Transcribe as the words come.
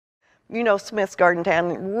you know, Smith's Garden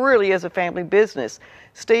Town really is a family business.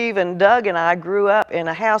 Steve and Doug and I grew up in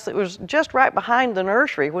a house that was just right behind the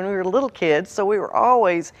nursery when we were little kids, so we were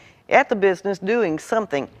always at the business doing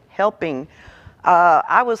something, helping.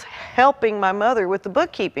 I was helping my mother with the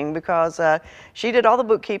bookkeeping because she did all the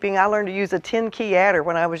bookkeeping. I learned to use a 10-key adder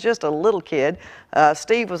when I was just a little kid.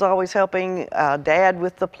 Steve was always helping Dad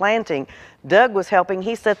with the planting. Doug was helping.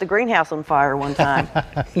 He set the greenhouse on fire one time.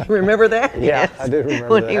 You remember that? Yeah, Yes. I do remember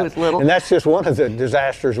when that. he was little. And that's just one of the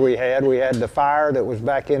disasters we had. We had the fire that was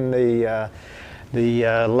back in the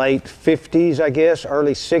late 50s, I guess,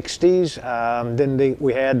 early 60s. Then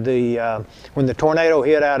we had when the tornado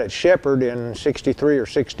hit out at Shepherd in 63 or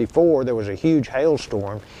 64, there was a huge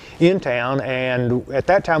hailstorm in town, and at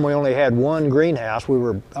that time we only had one greenhouse. We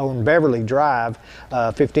were on Beverly Drive,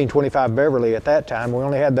 1525 Beverly at that time. We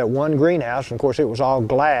only had that one greenhouse, and of course it was all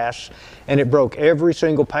glass, and it broke every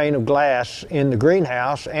single pane of glass in the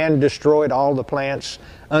greenhouse and destroyed all the plants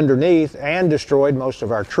underneath and destroyed most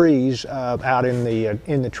of our trees out in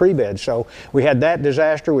the tree bed. So we had that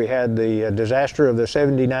disaster. We had the disaster of the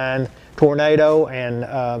 '79 tornado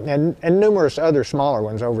and numerous other smaller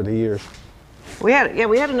ones over the years. We had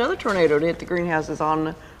another tornado that hit the greenhouses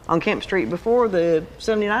on Kemp Street before the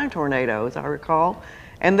 '79 tornado, as I recall.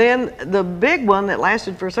 And then the big one that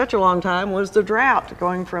lasted for such a long time was the drought,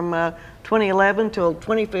 going from 2011 till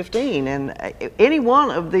 2015. And any one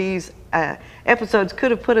of these episodes could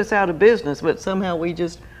have put us out of business, but somehow we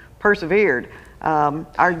just persevered.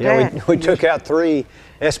 Our dad, we took out 3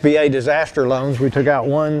 SBA disaster loans. We took out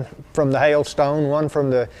one from the hailstone, one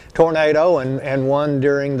from the tornado, and one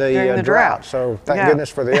during the drought. So thank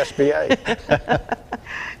goodness for the SBA.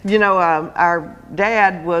 You know, our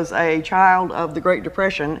dad was a child of the Great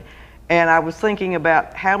Depression, and I was thinking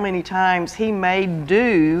about how many times he made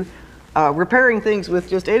do repairing things with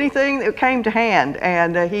just anything that came to hand,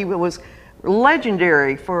 and he was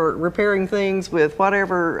legendary for repairing things with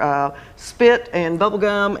whatever spit and bubble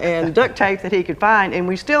gum and duct tape that he could find. And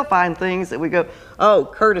we still find things that we go, oh,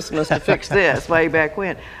 Curtis must have fixed this way back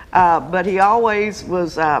when. But he always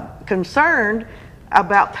was concerned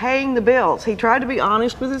about paying the bills. He tried to be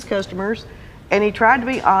honest with his customers, and he tried to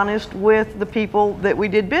be honest with the people that we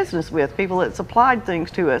did business with, people that supplied things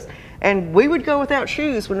to us. And we would go without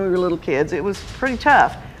shoes when we were little kids. It was pretty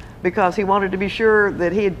tough, because he wanted to be sure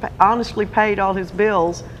that he had honestly paid all his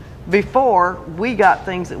bills before we got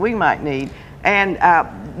things that we might need. And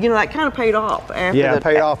you know, that kind of paid off after it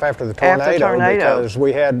paid off after the tornado, because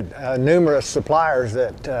we had numerous suppliers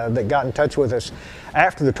that got in touch with us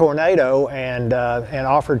after the tornado and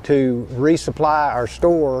offered to resupply our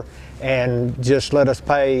store and just let us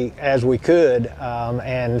pay as we could,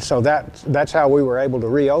 and so that's how we were able to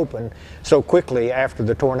reopen so quickly after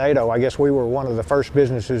the tornado. I guess we were one of the first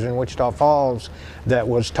businesses in Wichita Falls that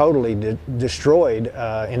was totally destroyed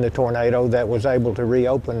in the tornado that was able to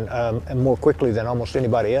reopen more quickly than almost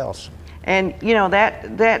anybody else. And you know,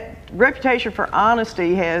 that reputation for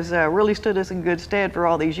honesty has really stood us in good stead for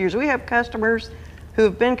all these years. We have customers who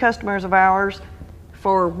have been customers of ours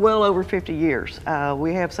for well over 50 years.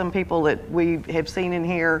 We have some people that we have seen in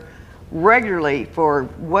here regularly for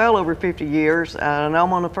well over 50 years, and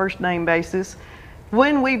I'm on a first name basis.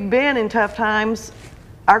 When we've been in tough times,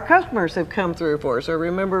 our customers have come through for us. I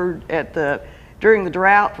remember during the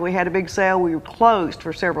drought, we had a big sale. We were closed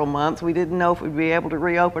for several months. We didn't know if we'd be able to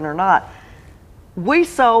reopen or not. We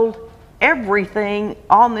sold everything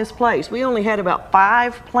on this place. We only had about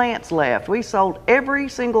 5 plants left. We sold every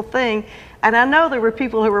single thing. And I know there were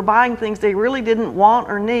people who were buying things they really didn't want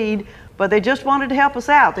or need, but they just wanted to help us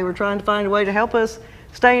out. They were trying to find a way to help us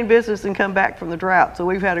stay in business and come back from the drought. So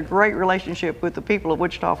we've had a great relationship with the people of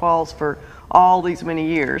Wichita Falls for all these many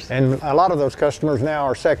years. And a lot of those customers now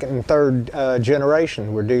are second and third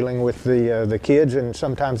generation. We're dealing with the kids and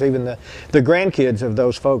sometimes even the grandkids of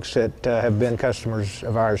those folks that have been customers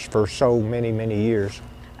of ours for so many, many years.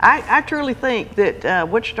 I truly think that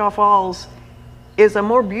Wichita Falls is a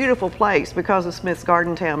more beautiful place because of Smith's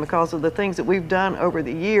Garden Town, because of the things that we've done over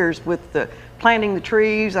the years with the planting the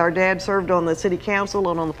trees. Our dad served on the city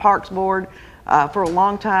council and on the parks board for a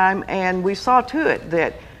long time, and we saw to it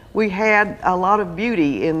that we had a lot of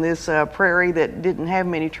beauty in this prairie that didn't have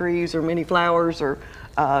many trees or many flowers or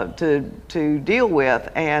to deal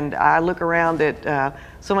with. And I look around at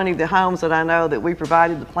so many of the homes that I know that we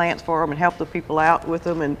provided the plants for them and helped the people out with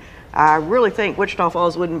them, and I really think Wichita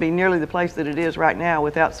Falls wouldn't be nearly the place that it is right now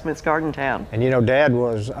without Smith's Garden Town. And you know, Dad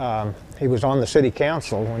was, on the city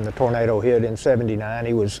council when the tornado hit in '79.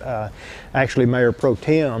 He was actually mayor pro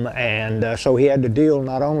tem, and so he had to deal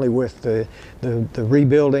not only with the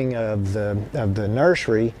rebuilding of the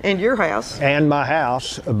nursery And your house. and my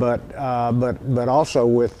house, but also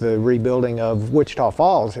with the rebuilding of Wichita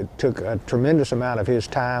Falls. It took a tremendous amount of his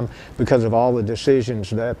time because of all the decisions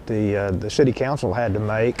that the city council had to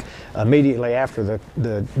make immediately after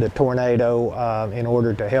the tornado in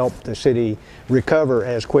order to help the city recover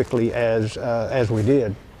as quickly as we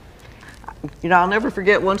did. You know, I'll never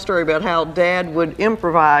forget one story about how Dad would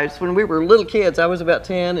improvise. When we were little kids, I was about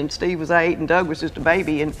 10 and Steve was 8 and Doug was just a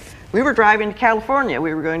baby, and we were driving to California.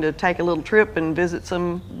 We were going to take a little trip and visit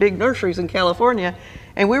some big nurseries in California,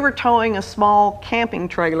 and we were towing a small camping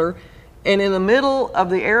trailer, and in the middle of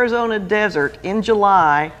the Arizona desert in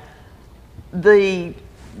July, the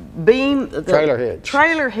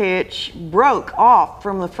trailer hitch broke off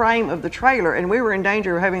from the frame of the trailer, and we were in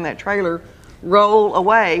danger of having that trailer roll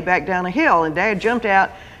away back down a hill. And Dad jumped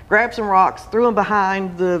out, grabbed some rocks, threw them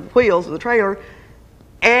behind the wheels of the trailer,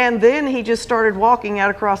 and then he just started walking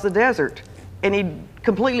out across the desert, and he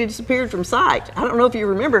completely disappeared from sight. I don't know if you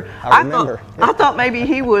remember. I remember. I thought maybe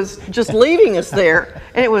he was just leaving us there.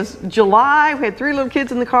 And it was July. We had 3 little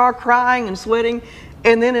kids in the car crying and sweating.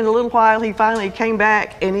 And then in a little while, he finally came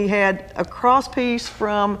back, and he had a cross piece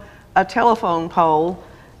from a telephone pole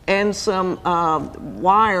and some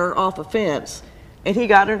wire off a fence. And he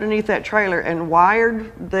got underneath that trailer and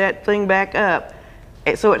wired that thing back up.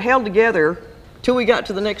 So it held together till we got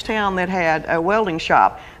to the next town that had a welding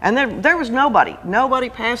shop. And there was nobody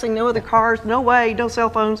passing, no other cars, no way, no cell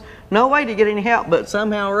phones, no way to get any help. But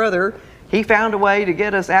somehow or other, he found a way to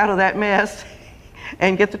get us out of that mess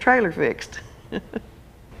and get the trailer fixed.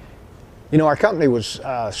 You know, our company was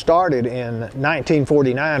started in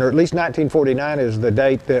 1949, or at least 1949 is the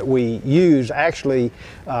date that we use. Actually,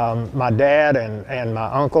 my dad and my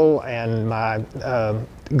uncle and my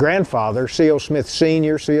grandfather, C.O. Smith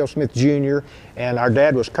Sr., C.O. Smith Jr., and our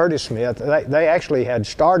dad was Curtis Smith. They actually had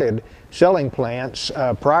started selling plants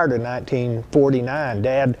prior to 1949.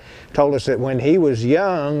 Dad told us that when he was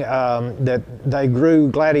young that they grew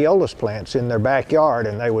gladiolus plants in their backyard,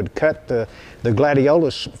 and they would cut the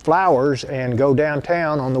gladiolus flowers and go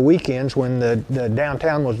downtown on the weekends when the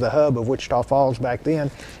downtown was the hub of Wichita Falls back then,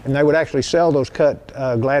 and they would actually sell those cut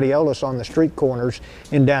gladiolus on the street corners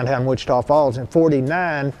in downtown Wichita Falls. In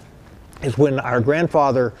 '49 is when our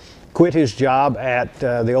grandfather quit his job at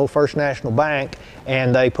the old First National Bank,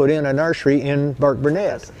 and they put in a nursery in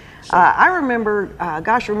Burke-Burnett. So, I remember,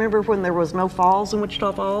 remember when there was no falls in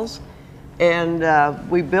Wichita Falls, and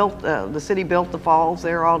we built, the city built the falls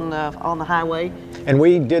there on the highway. And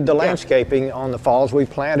we did the landscaping on the falls. We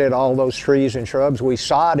planted all those trees and shrubs. We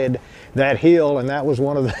sodded that hill, and that was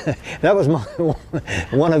one of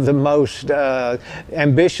the most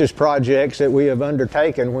ambitious projects that we have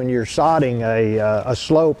undertaken. When you're sodding a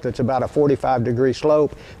slope that's about a 45-degree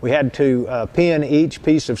slope, we had to pin each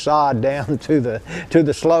piece of sod down to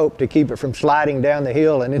the slope to keep it from sliding down the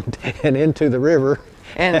hill and into the river.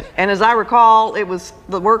 And as I recall,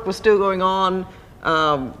 the work was still going on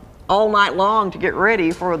all night long to get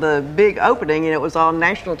ready for the big opening, and it was on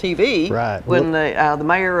national TV. Right. When the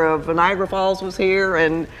mayor of Niagara Falls was here,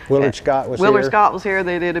 and Willard Scott was Willard here. Scott was here.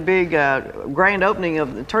 They did a big grand opening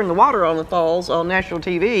of Turn the Water on the Falls on national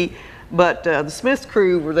TV. But the Smiths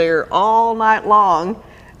crew were there all night long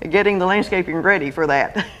getting the landscaping ready for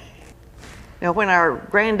that. Now, when our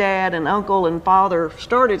granddad and uncle and father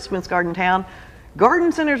started Smith's Garden Town,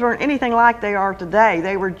 garden centers weren't anything like they are today.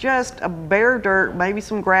 They were just a bare dirt, maybe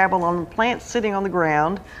some gravel on plants sitting on the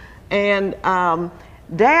ground. And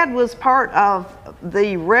Dad was part of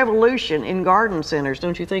the revolution in garden centers.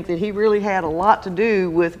 Don't you think that he really had a lot to do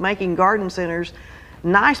with making garden centers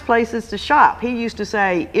nice places to shop? He used to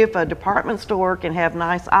say, if a department store can have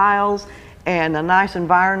nice aisles and a nice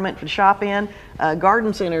environment to shop in,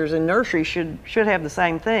 garden centers and nurseries should have the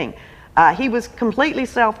same thing. He was completely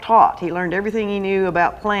self-taught. He learned everything he knew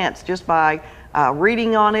about plants just by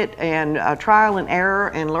reading on it and trial and error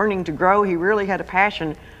and learning to grow. He really had a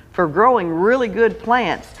passion for growing really good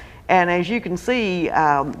plants. And as you can see,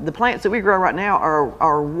 the plants that we grow right now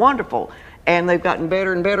are wonderful. And they've gotten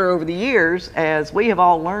better and better over the years as we have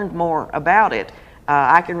all learned more about it.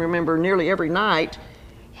 I can remember nearly every night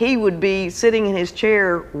he would be sitting in his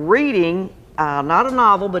chair reading not a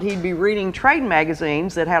novel, but he'd be reading trade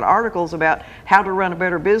magazines that had articles about how to run a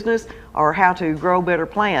better business or how to grow better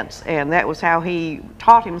plants. And that was how he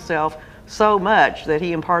taught himself so much that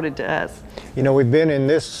he imparted to us. You know, we've been in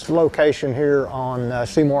this location here on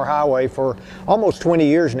Seymour Highway for almost 20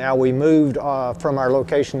 years now. We moved from our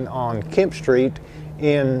location on Kemp Street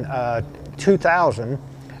in 2000.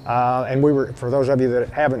 And we were, for those of you that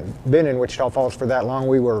haven't been in Wichita Falls for that long,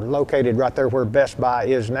 we were located right there where Best Buy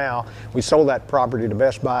is now. We sold that property to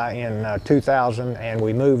Best Buy in 2000, and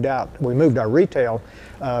we moved out. We moved our retail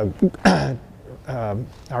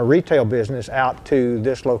business out to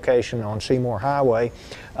this location on Seymour Highway.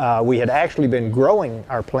 We had actually been growing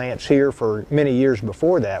our plants here for many years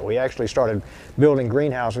before that. We actually started building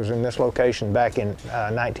greenhouses in this location back in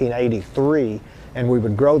 1983. And we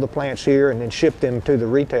would grow the plants here and then ship them to the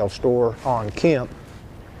retail store on Kemp.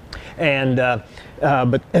 And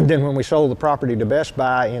then when we sold the property to Best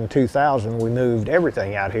Buy in 2000, we moved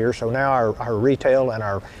everything out here. So now our retail and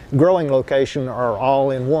our growing location are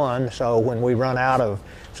all in one. So when we run out of,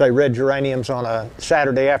 say, red geraniums on a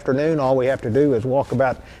Saturday afternoon, all we have to do is walk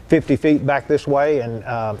about 50 feet back this way and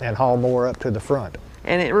haul more up to the front.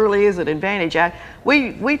 And it really is an advantage.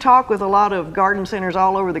 We talk with a lot of garden centers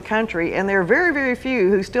all over the country, and there are very, very few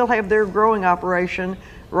who still have their growing operation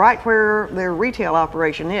right where their retail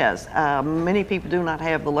operation is. Many people do not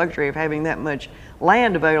have the luxury of having that much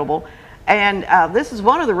land available. And this is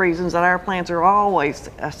one of the reasons that our plants are always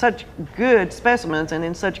such good specimens and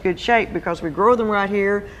in such good shape, because we grow them right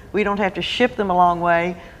here. We don't have to ship them a long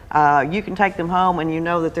way. You can take them home and you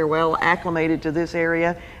know that they're well acclimated to this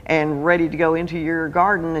area and ready to go into your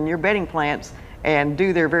garden and your bedding plants and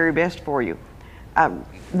do their very best for you.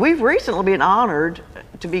 We've recently been honored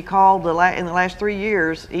to be called, in the last 3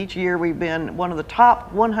 years, each year we've been one of the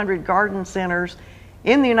top 100 garden centers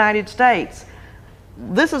in the United States.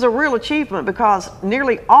 This is a real achievement because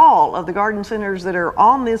nearly all of the garden centers that are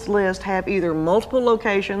on this list have either multiple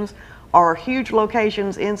locations or huge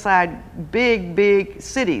locations inside big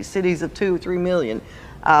cities of 2 or 3 million.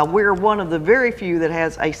 We're one of the very few that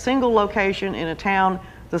has a single location in a town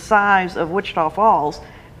the size of Wichita Falls.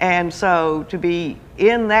 And so to be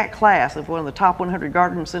in that class of one of the top 100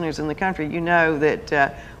 garden centers in the country, you know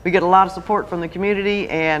that we get a lot of support from the community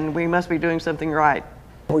and we must be doing something right.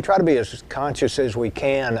 We try to be as conscious as we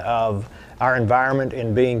can of our environment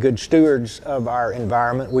and being good stewards of our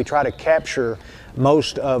environment. We try to capture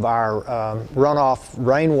most of our runoff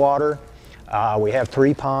rainwater. We have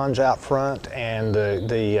 3 ponds out front, and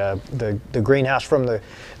the greenhouse from the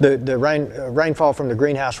rainfall from the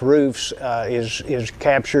greenhouse roofs is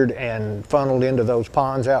captured and funneled into those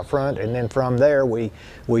ponds out front, and then from there we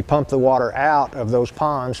pump the water out of those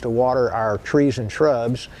ponds to water our trees and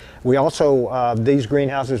shrubs. We also, these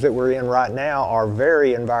greenhouses that we're in right now are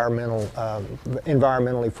very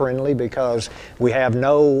environmentally friendly because we have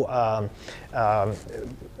no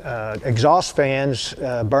exhaust fans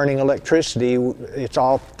burning electricity. It's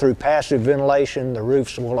all through passive ventilation. The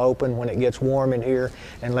roofs will open when it gets warm in here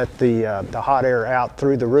and let the hot air out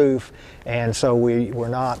through the roof, and so we're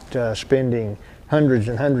not spending hundreds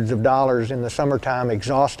and hundreds of dollars in the summertime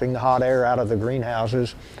exhausting the hot air out of the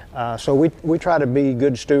greenhouses. So we try to be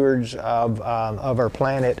good stewards of our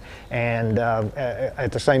planet, and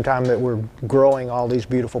at the same time that we're growing all these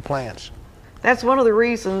beautiful plants. That's one of the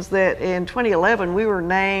reasons that in 2011 we were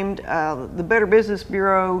named the Better Business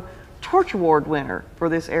Bureau Torch Award winner for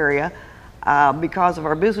this area because of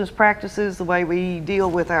our business practices, the way we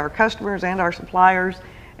deal with our customers and our suppliers,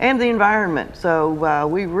 and the environment. So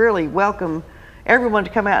we really welcome everyone to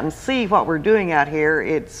come out and see what we're doing out here.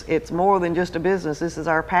 It's more than just a business. This is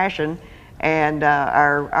our passion and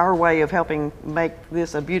our way of helping make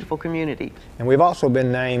this a beautiful community. And we've also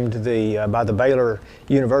been named by the Baylor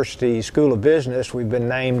University School of Business, we've been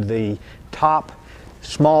named the top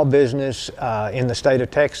small business in the state of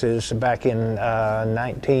Texas back in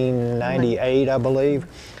 1998, I believe.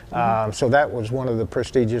 So that was one of the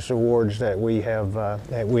prestigious awards that we have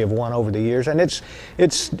won over the years, and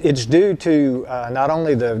it's due to not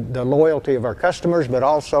only the loyalty of our customers, but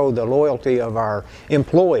also the loyalty of our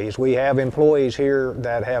employees. We have employees here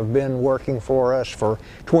that have been working for us for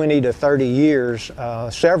 20 to 30 years.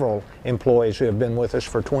 Several employees who have been with us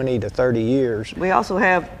for 20 to 30 years. We also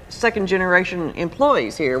have second-generation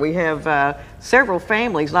employees here. We have several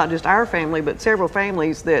families, not just our family, but several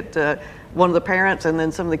families that one of the parents and then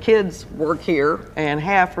some of the kids work here and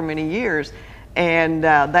have for many years, and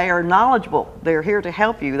they are knowledgeable. They're here to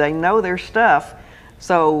help you. They know their stuff,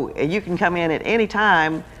 so you can come in at any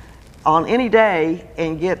time on any day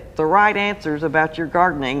and get the right answers about your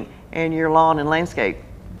gardening and your lawn and landscape.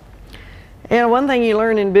 And one thing you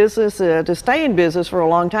learn in business, to stay in business for a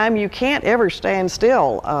long time, you can't ever stand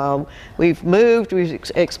still. We've moved, we've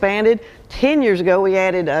expanded. 10 years ago, we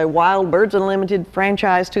added a Wild Birds Unlimited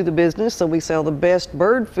franchise to the business, so we sell the best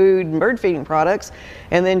bird food and bird feeding products.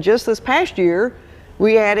 And then just this past year,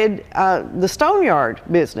 We added the stone yard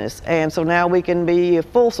business, and so now we can be a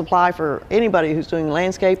full supply for anybody who's doing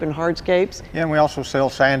landscape and hardscapes. Yeah, and we also sell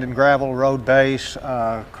sand and gravel, road base,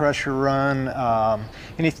 crusher run,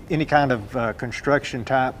 any kind of construction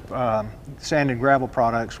type sand and gravel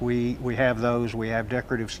products. We have those. We have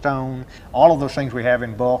decorative stone. All of those things we have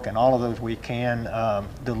in bulk, and all of those we can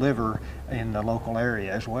deliver in the local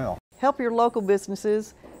area as well. Help your local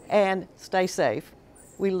businesses and stay safe.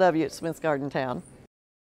 We love you at Smith's Garden Town.